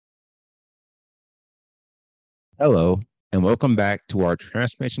Hello, and welcome back to our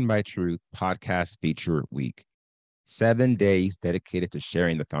Transformation by Truth podcast feature week. 7 days dedicated to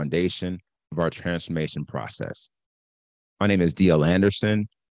sharing the foundation of our transformation process. My name is D.L. Anderson.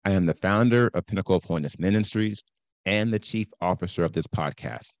 I am the founder of Pinnacle of Holiness Ministries and the chief officer of this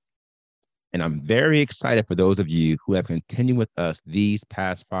podcast. And I'm very excited for those of you who have continued with us these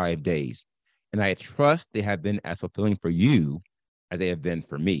past 5 days. And I trust they have been as fulfilling for you as they have been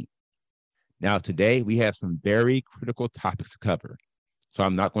for me. Now, today we have some very critical topics to cover, so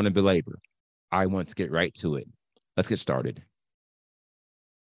I'm not going to belabor. I want to get right to it. Let's get started.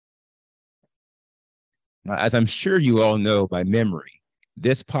 Now, as I'm sure you all know by memory,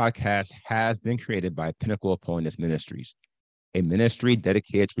 this podcast has been created by Pinnacle of Holiness Ministries, a ministry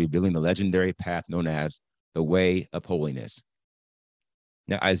dedicated to revealing the legendary path known as the way of holiness.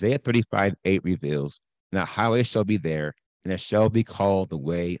 Now, Isaiah 35:8 reveals, "And a highway shall be there, and it shall be called the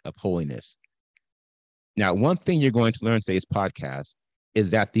way of holiness." Now, one thing you're going to learn in today's podcast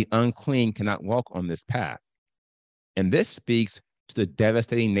is that the unclean cannot walk on this path. And this speaks to the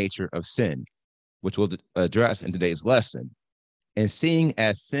devastating nature of sin, which we'll address in today's lesson. And seeing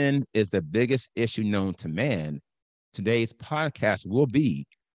as sin is the biggest issue known to man, today's podcast will be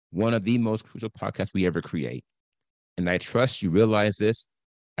one of the most crucial podcasts we ever create. And I trust you realize this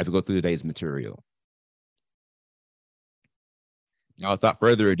as we go through today's material. Now, without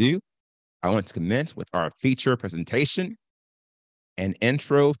further ado, I want to commence with our feature presentation, an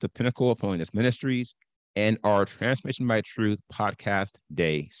intro to Pinnacle of Holiness Ministries, and our Transformation by Truth podcast,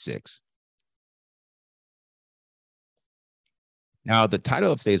 day 6. Now, the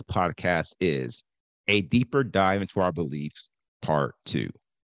title of today's podcast is A Deeper Dive into Our Beliefs, Part 2.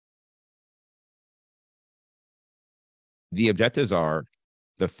 The objectives are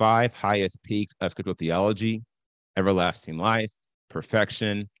the 5 highest peaks of scriptural theology, everlasting life,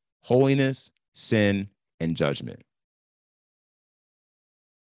 perfection, holiness, sin, and judgment.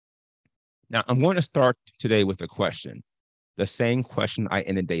 Now, I'm going to start today with a question, the same question I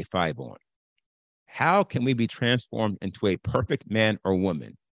ended day 5 on. How can we be transformed into a perfect man or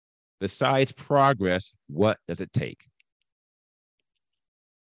woman? Besides progress, what does it take?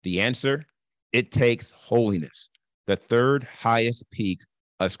 The answer, it takes holiness, the 3rd highest peak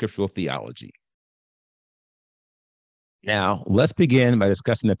of scriptural theology. Now, let's begin by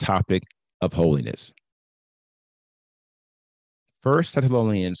discussing the topic of holiness. 1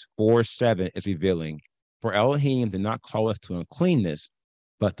 Thessalonians 4:7 is revealing, "For Elohim did not call us to uncleanness,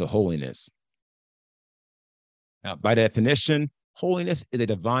 but to holiness." Now, by definition, holiness is a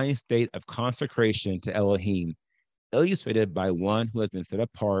divine state of consecration to Elohim, illustrated by one who has been set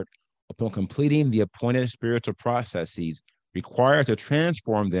apart upon completing the appointed spiritual processes required to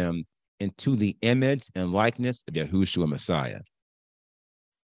transform them into the image and likeness of Yahushua Messiah.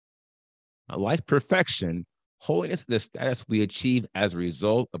 Now, like perfection, holiness is the status we achieve as a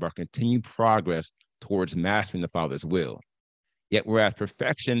result of our continued progress towards mastering the Father's will. Yet, whereas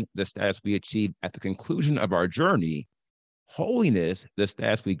perfection is the status we achieve at the conclusion of our journey, holiness is the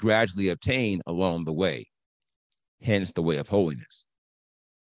status we gradually obtain along the way, hence the way of holiness.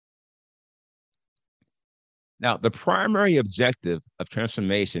 Now, the primary objective of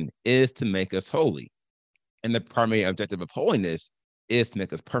transformation is to make us holy. And the primary objective of holiness is to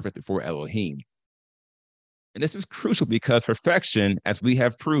make us perfect before Elohim. And this is crucial because perfection, as we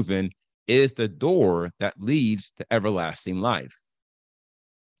have proven, is the door that leads to everlasting life.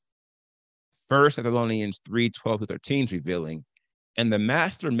 1 Thessalonians 3:12-13 is revealing, "And the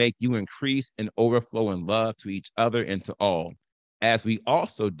Master make you increase and overflow in love to each other and to all, as we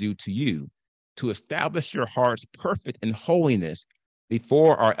also do to you, to establish your hearts perfect in holiness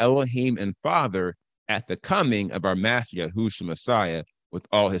before our Elohim and Father at the coming of our Master Yahushua Messiah with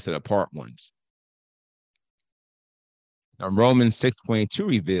all his set apart ones." Now, Romans 6:22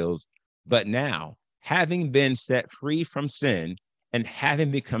 reveals, "But now, having been set free from sin and having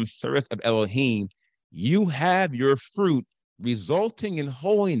become servants of Elohim, you have your fruit resulting in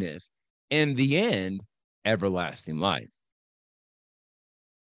holiness, and the end, everlasting life."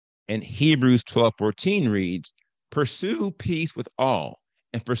 And Hebrews 12:14 reads, "Pursue peace with all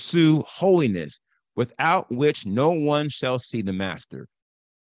and pursue holiness, without which no one shall see the Master."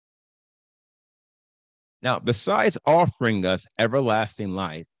 Now, besides offering us everlasting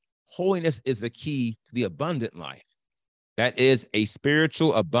life, holiness is the key to the abundant life. That is a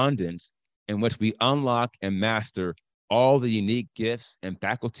spiritual abundance in which we unlock and master all the unique gifts and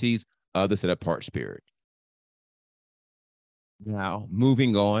faculties of the set apart spirit. Now,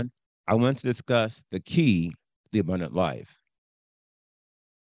 moving on, I want to discuss the key to the abundant life.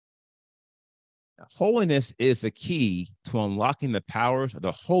 Holiness is the key to unlocking the powers of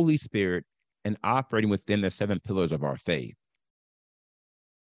the Holy Spirit and operating within the 7 pillars of our faith.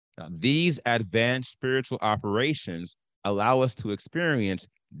 Now, these advanced spiritual operations allow us to experience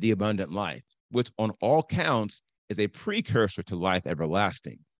the abundant life, which on all counts is a precursor to life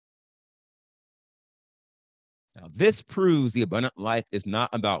everlasting. Now, this proves the abundant life is not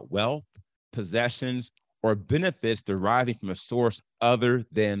about wealth, possessions, or benefits deriving from a source other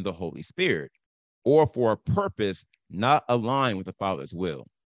than the Holy Spirit, or for a purpose not aligned with the Father's will.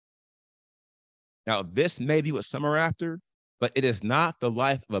 Now, this may be what some are after, but it is not the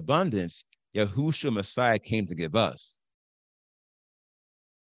life of abundance Yahushua Messiah came to give us.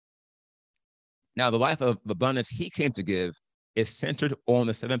 Now, the life of abundance he came to give is centered on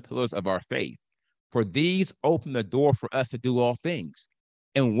the 7 pillars of our faith, for these open the door for us to do all things.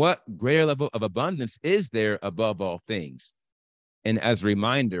 And what greater level of abundance is there above all things? And as a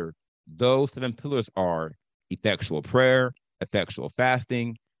reminder, those 7 pillars are effectual prayer, effectual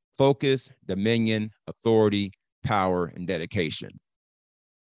fasting, focus, dominion, authority, power, and dedication.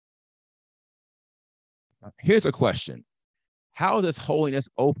 Here's a question. How does holiness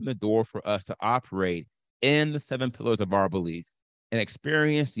open the door for us to operate in the 7 pillars of our belief and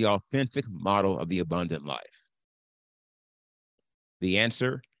experience the authentic model of the abundant life? The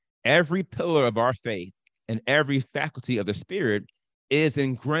answer, every pillar of our faith and every faculty of the Spirit is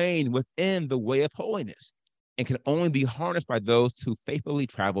ingrained within the way of holiness and can only be harnessed by those who faithfully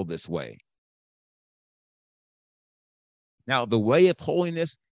travel this way. Now, the way of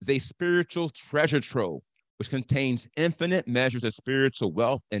holiness is a spiritual treasure trove, which contains infinite measures of spiritual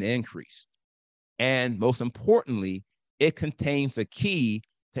wealth and increase. And most importantly, it contains the key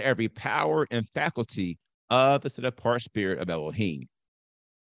to every power and faculty of the set-apart spirit of Elohim.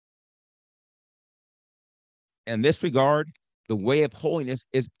 In this regard, the way of holiness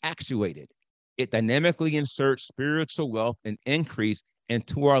is actuated. It dynamically inserts spiritual wealth and increase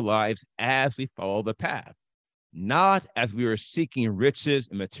into our lives as we follow the path, not as we are seeking riches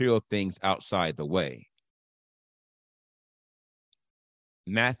and material things outside the way.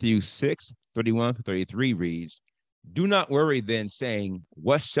 Matthew 6:31-33 reads, "Do not worry then, saying,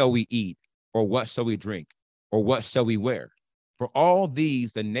 what shall we eat, or what shall we drink, or what shall we wear? For all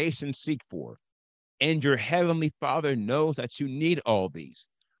these the nations seek for, and your heavenly Father knows that you need all these.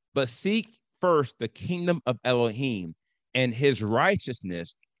 But seek first the kingdom of Elohim and his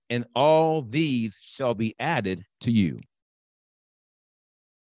righteousness, and all these shall be added to you."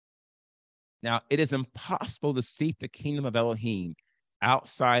 Now, it is impossible to seek the kingdom of Elohim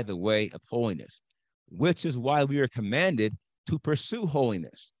outside the way of holiness, which is why we are commanded to pursue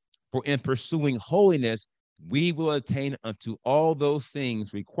holiness. For in pursuing holiness, we will attain unto all those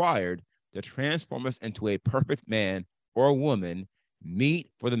things required to transform us into a perfect man or woman,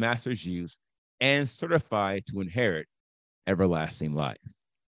 meet for the master's use, and certified to inherit everlasting life.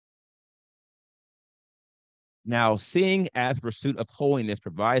 Now, seeing as pursuit of holiness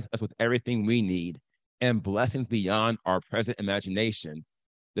provides us with everything we need and blessings beyond our present imagination,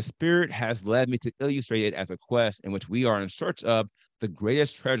 the Spirit has led me to illustrate it as a quest in which we are in search of the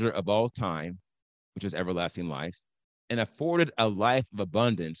greatest treasure of all time, which is everlasting life, and afforded a life of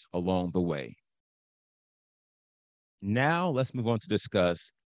abundance along the way. Now, let's move on to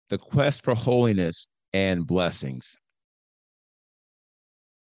discuss the quest for holiness and blessings.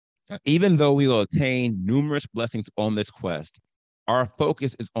 Even though we will attain numerous blessings on this quest, our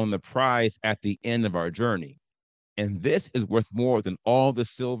focus is on the prize at the end of our journey. And this is worth more than all the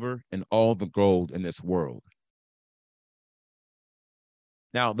silver and all the gold in this world.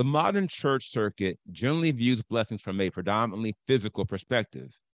 Now, the modern church circuit generally views blessings from a predominantly physical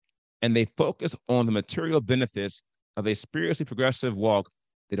perspective, and they focus on the material benefits of a spiritually progressive walk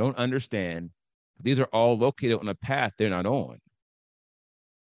they don't understand. These are all located on a path they're not on.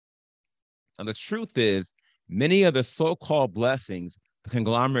 And the truth is, many of the so-called blessings the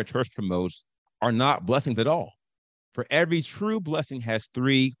conglomerate church promotes are not blessings at all. For every true blessing has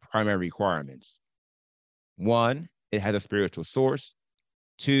 3 primary requirements. 1, it has a spiritual source.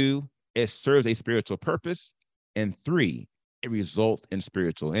 2, it serves a spiritual purpose. And 3, it results in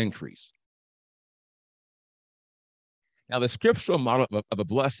spiritual increase. Now, the scriptural model of a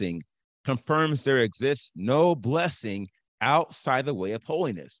blessing confirms there exists no blessing outside the way of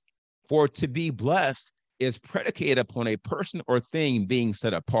holiness. For to be blessed is predicated upon a person or thing being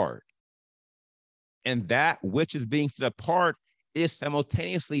set apart. And that which is being set apart is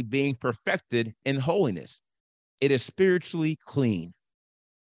simultaneously being perfected in holiness. It is spiritually clean.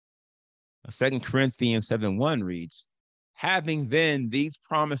 2 Corinthians 7:1 reads, "Having then these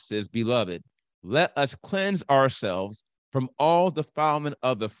promises, beloved, let us cleanse ourselves from all defilement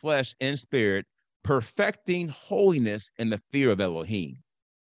of the flesh and spirit, perfecting holiness in the fear of Elohim."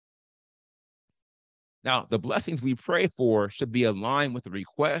 Now, the blessings we pray for should be aligned with the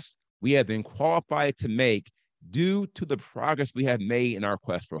requests we have been qualified to make due to the progress we have made in our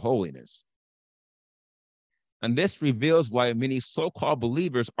quest for holiness. And this reveals why many so-called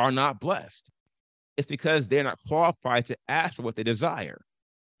believers are not blessed. It's because they're not qualified to ask for what they desire.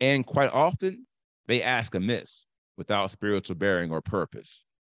 And quite often, they ask amiss without spiritual bearing or purpose.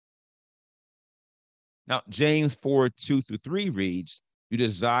 Now, James 4:2-3 reads, "You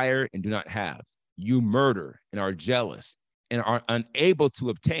desire and do not have. You murder and are jealous and are unable to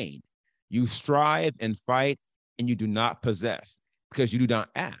obtain. You strive and fight and you do not possess because you do not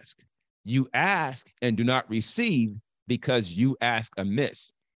ask. You ask and do not receive because you ask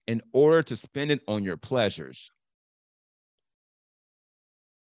amiss in order to spend it on your pleasures."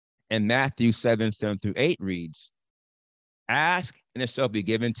 And Matthew 7:7-8 reads, "Ask and it shall be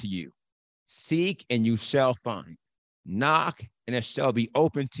given to you. Seek and you shall find. Knock and it shall be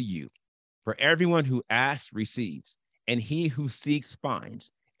open to you. For everyone who asks receives, and he who seeks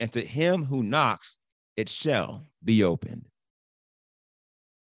finds, and to him who knocks it shall be opened."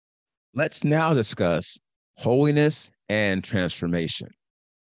 Let's now discuss holiness and transformation.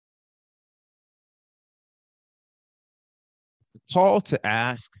 The call to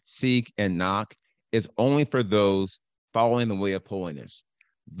ask, seek, and knock is only for those following the way of holiness.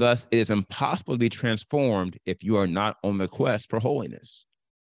 Thus, it is impossible to be transformed if you are not on the quest for holiness.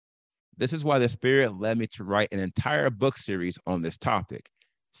 This is why the Spirit led me to write an entire book series on this topic,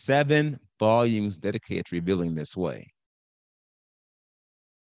 7 volumes dedicated to revealing this way.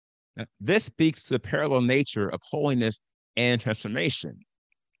 Now, this speaks to the parallel nature of holiness and transformation,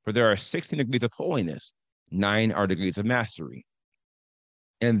 for there are 16 degrees of holiness, 9 are degrees of mastery.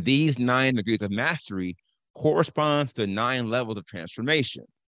 And these 9 degrees of mastery correspond to the 9 levels of transformation.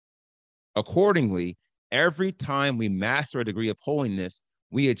 Accordingly, every time we master a degree of holiness,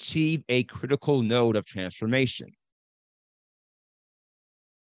 we achieve a critical node of transformation.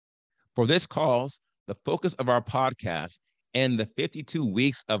 For this cause, the focus of our podcast and the 52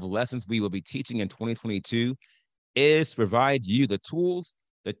 weeks of lessons we will be teaching in 2022 is to provide you the tools,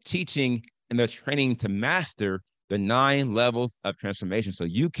 the teaching, and the training to master the 9 levels of transformation so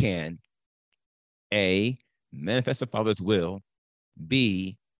you can A, manifest the Father's will,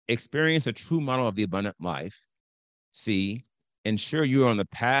 B, experience a true model of the abundant life, C, ensure you are on the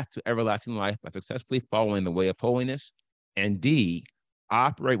path to everlasting life by successfully following the way of holiness, and D,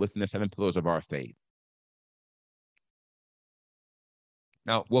 operate within the 7 pillars of our faith.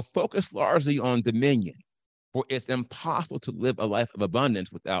 Now, we'll focus largely on dominion, for it's impossible to live a life of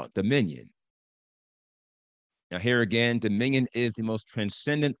abundance without dominion. Now, here again, dominion is the most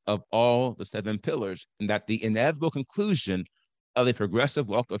transcendent of all the 7 pillars, and that the inevitable conclusion of a progressive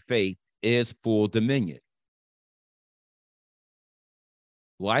walk of faith is full dominion.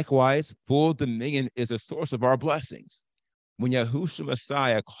 Likewise, full dominion is the source of our blessings. When Yahushua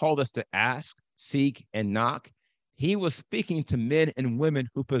Messiah called us to ask, seek, and knock, he was speaking to men and women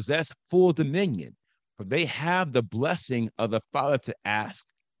who possess full dominion, for they have the blessing of the Father to ask,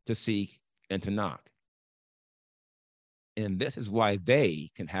 to seek, and to knock. And this is why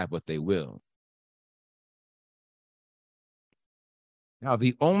they can have what they will. Now,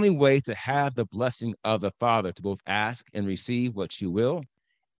 the only way to have the blessing of the Father to both ask and receive what you will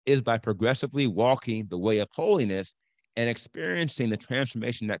is by progressively walking the way of holiness and experiencing the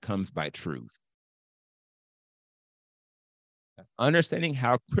transformation that comes by truth. Understanding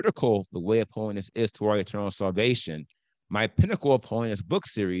how critical the way of holiness is to our eternal salvation, my Pinnacle of Holiness book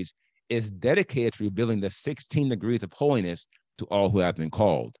series is dedicated to revealing the 16 degrees of holiness to all who have been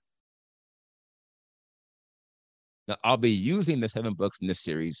called. Now, I'll be using the 7 books in this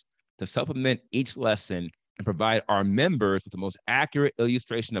series to supplement each lesson and provide our members with the most accurate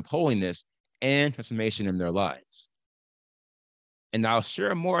illustration of holiness and transformation in their lives. And I'll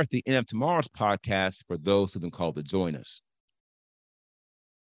share more at the end of tomorrow's podcast for those who've been called to join us.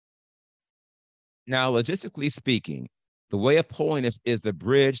 Now, logistically speaking, the way of holiness is the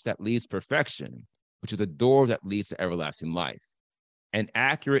bridge that leads to perfection, which is a door that leads to everlasting life. An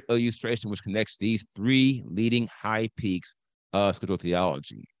accurate illustration which connects these 3 leading high peaks of scriptural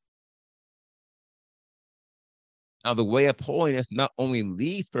theology. Now, the way of holiness not only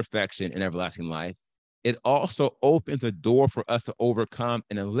leads to perfection and everlasting life, it also opens a door for us to overcome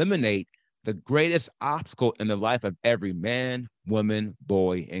and eliminate the greatest obstacle in the life of every man, woman,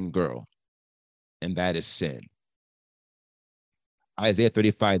 boy, and girl, and that is sin. Isaiah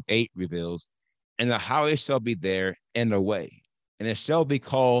 35:8 reveals, "And the highway shall be there and the way, and it shall be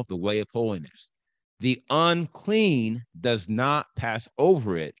called the way of holiness. The unclean does not pass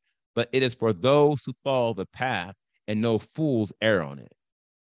over it, but it is for those who follow the path, and no fools err on it."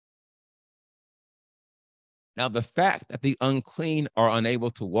 Now, the fact that the unclean are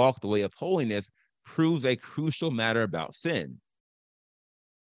unable to walk the way of holiness proves a crucial matter about sin.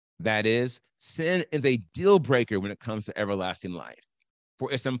 That is, sin is a deal breaker when it comes to everlasting life.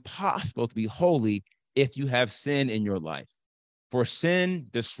 For it's impossible to be holy if you have sin in your life. For sin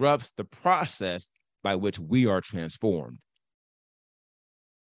disrupts the process by which we are transformed.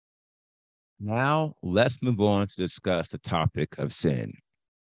 Now, let's move on to discuss the topic of sin,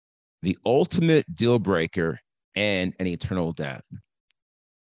 the ultimate deal breaker and an eternal death.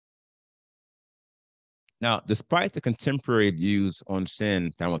 Now, despite the contemporary views on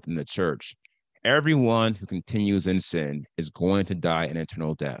sin found within the church, everyone who continues in sin is going to die an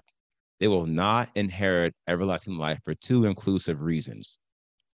eternal death. They will not inherit everlasting life for two inclusive reasons.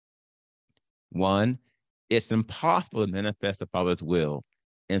 One, it's impossible to manifest the Father's will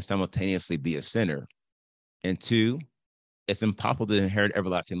and simultaneously be a sinner. And two, it's impossible to inherit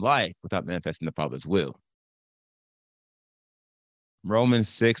everlasting life without manifesting the Father's will. Romans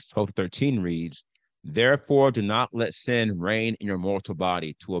 6:12-13 reads, "Therefore, do not let sin reign in your mortal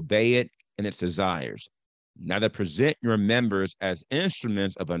body to obey it in its desires. Neither present your members as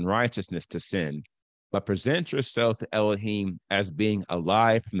instruments of unrighteousness to sin, but present yourselves to Elohim as being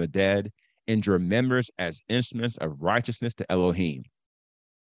alive from the dead, and your members as instruments of righteousness to Elohim."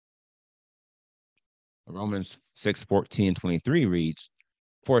 Romans 6:14-23 reads,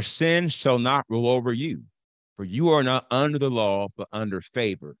 "For sin shall not rule over you, for you are not under the law, but under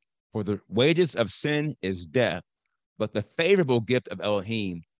favor. For the wages of sin is death, but the favorable gift of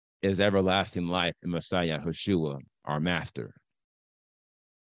Elohim is everlasting life in Messiah Yeshua, our master."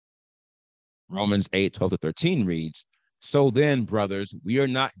 Romans 8:12-13 reads, "So then, brothers, we are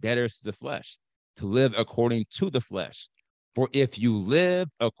not debtors to the flesh, to live according to the flesh. For if you live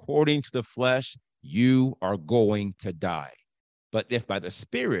according to the flesh, you are going to die. But if by the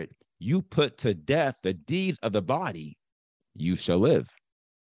Spirit you put to death the deeds of the body, you shall live."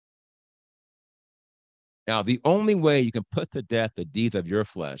 Now, the only way you can put to death the deeds of your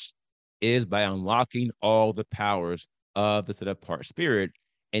flesh is by unlocking all the powers of the set apart spirit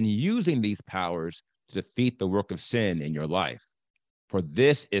and using these powers to defeat the work of sin in your life. For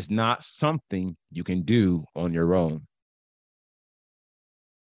this is not something you can do on your own.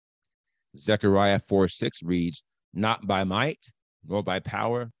 Zechariah 4:6 reads, "Not by might, nor by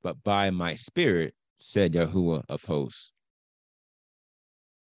power, but by my spirit, said Yahuwah of hosts."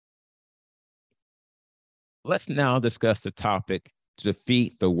 Let's now discuss the topic to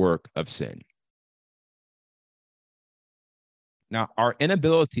defeat the work of sin. Now, our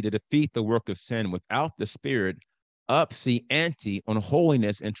inability to defeat the work of sin without the Spirit ups the ante on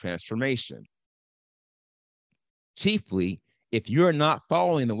holiness and transformation. Chiefly, if you're not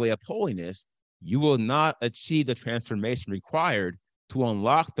following the way of holiness, you will not achieve the transformation required to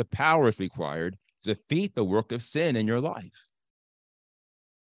unlock the powers required to defeat the work of sin in your life.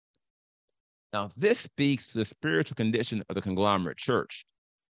 Now, this speaks to the spiritual condition of the conglomerate church.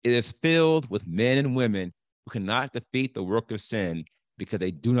 It is filled with men and women who cannot defeat the work of sin because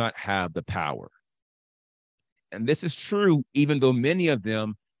they do not have the power. And this is true, even though many of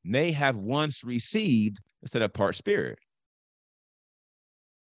them may have once received the set apart spirit.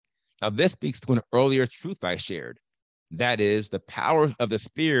 Now, this speaks to an earlier truth I shared. That is, the powers of the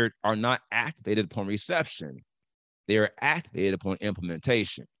Spirit are not activated upon reception, they are activated upon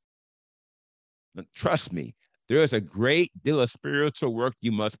implementation. Now, trust me, there is a great deal of spiritual work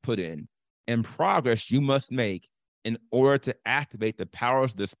you must put in and progress you must make in order to activate the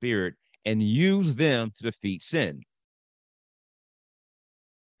powers of the Spirit and use them to defeat sin.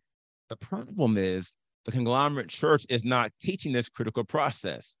 The problem is the conglomerate church is not teaching this critical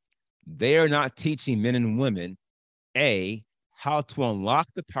process. They are not teaching men and women, A, how to unlock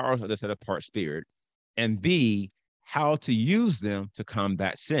the powers of the set apart spirit, and B, how to use them to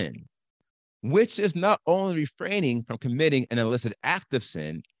combat sin, which is not only refraining from committing an illicit act of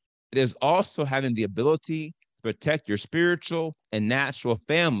sin, it is also having the ability to protect your spiritual and natural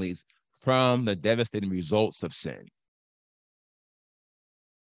families from the devastating results of sin.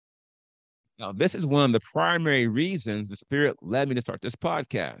 Now, this is one of the primary reasons the Spirit led me to start this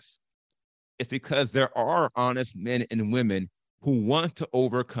podcast. It's because there are honest men and women who want to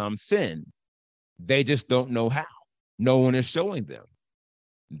overcome sin. They just don't know how. No one is showing them.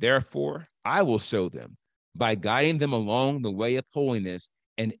 Therefore, I will show them by guiding them along the way of holiness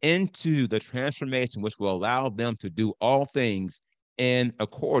and into the transformation which will allow them to do all things in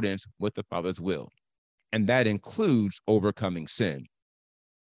accordance with the Father's will. And that includes overcoming sin.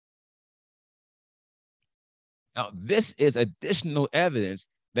 Now, this is additional evidence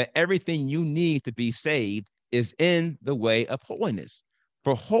that everything you need to be saved is in the way of holiness.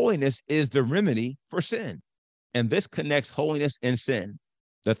 For holiness is the remedy for sin. And this connects holiness and sin,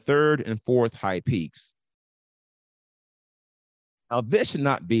 the third and fourth high peaks. Now, this should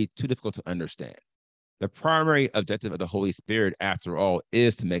not be too difficult to understand. The primary objective of the Holy Spirit, after all,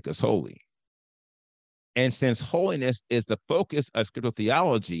 is to make us holy. And since holiness is the focus of scriptural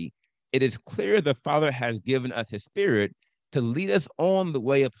theology, it is clear the Father has given us his Spirit to lead us on the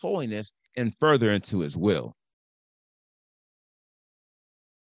way of holiness and further into his will.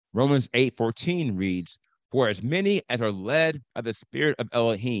 Romans 8:14 reads, "For as many as are led by the Spirit of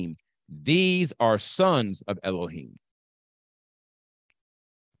Elohim, these are sons of Elohim."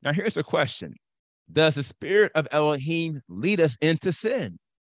 Now here's a question. Does the Spirit of Elohim lead us into sin?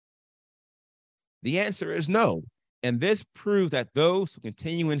 The answer is no. And this proves that those who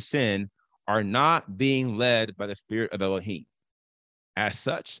continue in sin are not being led by the Spirit of Elohim. As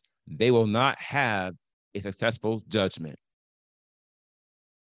such, they will not have a successful judgment.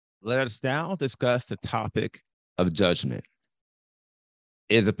 Let us now discuss the topic of judgment.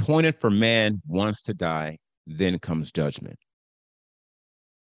 It is appointed for man once to die, then comes judgment.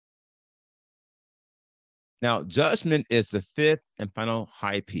 Now, judgment is the fifth and final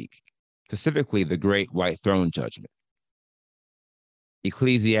high peak, specifically the great white throne judgment.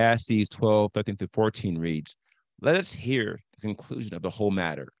 Ecclesiastes 12:13-14 reads, "Let us hear the conclusion of the whole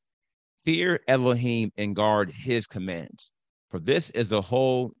matter. Fear Elohim and guard his commands, for this is the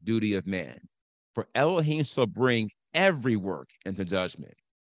whole duty of man. For Elohim shall bring every work into judgment,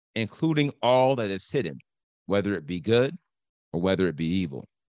 including all that is hidden, whether it be good or whether it be evil."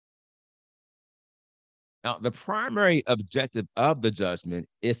 Now, the primary objective of the judgment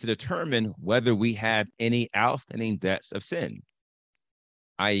is to determine whether we have any outstanding debts of sin,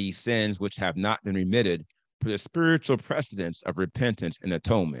 i.e., sins which have not been remitted for the spiritual precedence of repentance and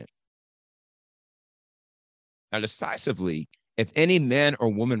atonement. Now, decisively, if any man or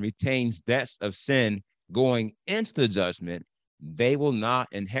woman retains debts of sin going into the judgment, they will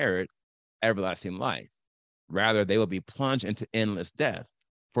not inherit everlasting life. Rather, they will be plunged into endless death.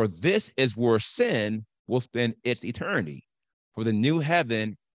 For this is where sin will spend its eternity. For the new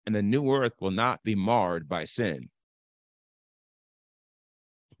heaven and the new earth will not be marred by sin.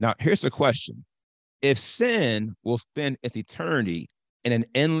 Now, here's the question. If sin will spend its eternity in an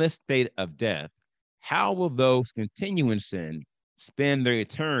endless state of death, how will those who continue in sin spend their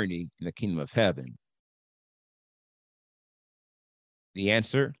eternity in the kingdom of heaven? The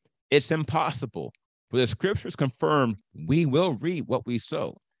answer, it's impossible. For the scriptures confirm we will reap what we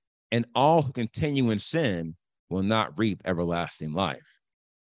sow, and all who continue in sin will not reap everlasting life.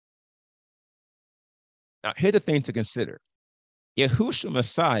 Now, here's the thing to consider. Yahushua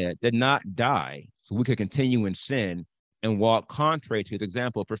Messiah did not die so we could continue in sin and walk contrary to his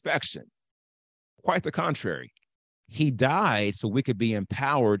example of perfection. Quite the contrary. He died so we could be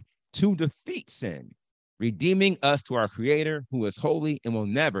empowered to defeat sin, redeeming us to our Creator who is holy and will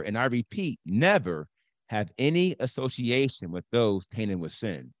never, and I repeat, never have any association with those tainted with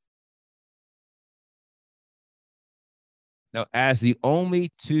sin. Now, as the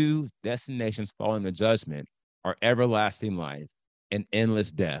only two destinations following the judgment are everlasting life and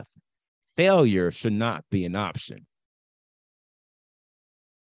endless death, failure should not be an option.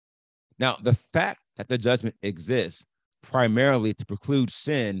 Now, the fact that the judgment exists primarily to preclude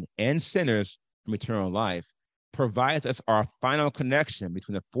sin and sinners from eternal life provides us our final connection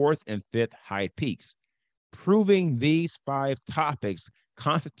between the fourth and fifth high peaks, proving these five topics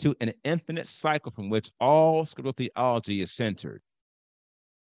constitute an infinite cycle from which all scriptural theology is centered.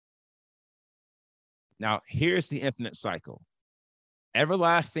 Now, here's the infinite cycle.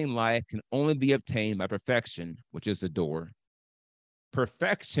 Everlasting life can only be obtained by perfection, which is the door.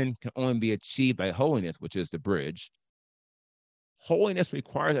 Perfection can only be achieved by holiness, which is the bridge. Holiness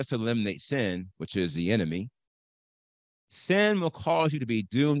requires us to eliminate sin, which is the enemy. Sin will cause you to be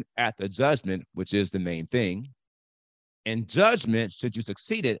doomed at the judgment, which is the main thing. And judgment, should you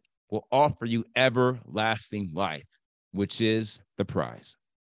succeed it, will offer you everlasting life, which is the prize.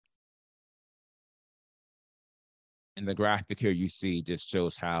 And the graphic here you see just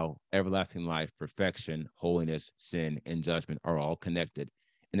shows how everlasting life, perfection, holiness, sin, and judgment are all connected.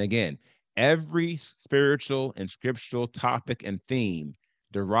 And again, every spiritual and scriptural topic and theme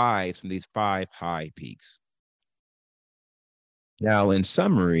derives from these five high peaks. Now, in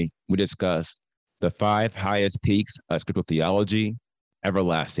summary, we discussed the five highest peaks of scriptural theology: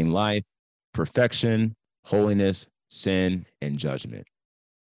 everlasting life, perfection, holiness, sin, and judgment.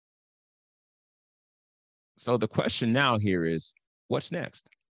 So the question now here is, what's next?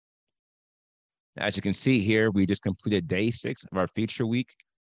 As you can see here, we just completed day 6 of our feature week,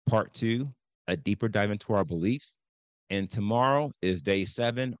 part 2, a deeper dive into our beliefs. And tomorrow is day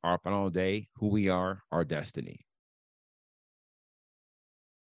 7, our final day, who we are, our destiny.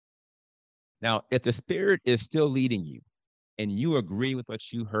 Now, if the Spirit is still leading you and you agree with what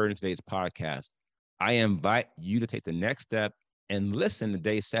you heard in today's podcast, I invite you to take the next step and listen to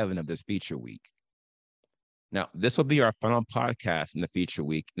day 7 of this feature week. Now, this will be our final podcast in the feature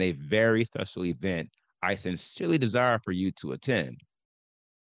week and a very special event I sincerely desire for you to attend.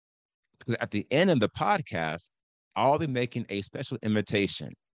 Because at the end of the podcast, I'll be making a special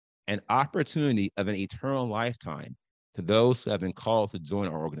invitation, an opportunity of an eternal lifetime to those who have been called to join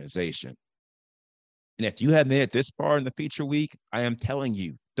our organization. And if you have made it this far in the feature week, I am telling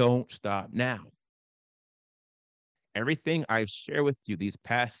you, don't stop now. Everything I've shared with you these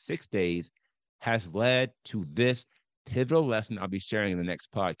past 6 days has led to this pivotal lesson I'll be sharing in the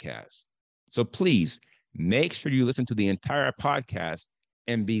next podcast. So please make sure you listen to the entire podcast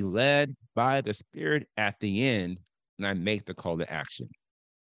and be led by the Spirit at the end when I make the call to action.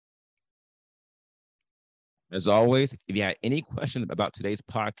 As always, if you have any questions about today's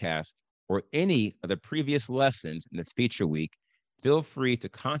podcast or any of the previous lessons in this feature week, feel free to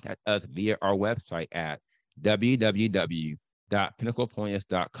contact us via our website at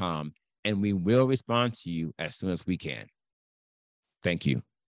www.pinnaclepointless.com, and we will respond to you as soon as we can. Thank you.